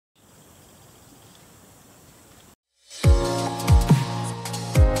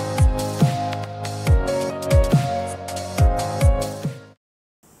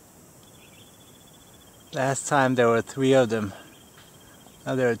Last time there were 3 of them.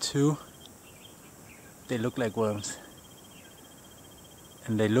 Now there are 2. They look like worms.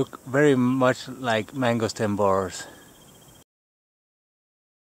 And they look very much like mango stem borers.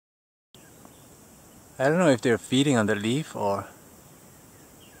 I don't know if they're feeding on the leaf or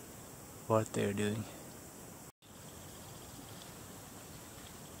what they're doing.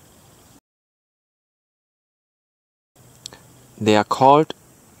 They are called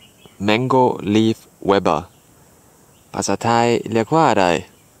mango leaf webber ภาษาไทยเรียกว่าอะไร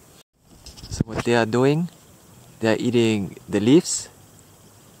So what they are doing, they are eating the leaves,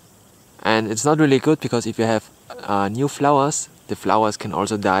 and it's not really good because if you have new flowers, the flowers can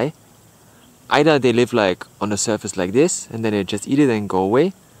also die. Either they live like on the surface like this and then they just eat it and go away,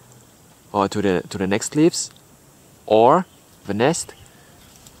 or to the next leaves, or the nest,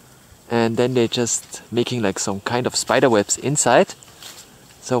 and then they're just making like some kind of spider webs inside.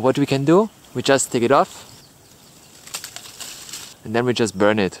 So what we can do, we just take it off and then we just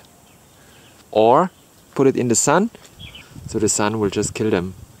burn it, or put it in the sun, so the sun will just kill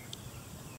them.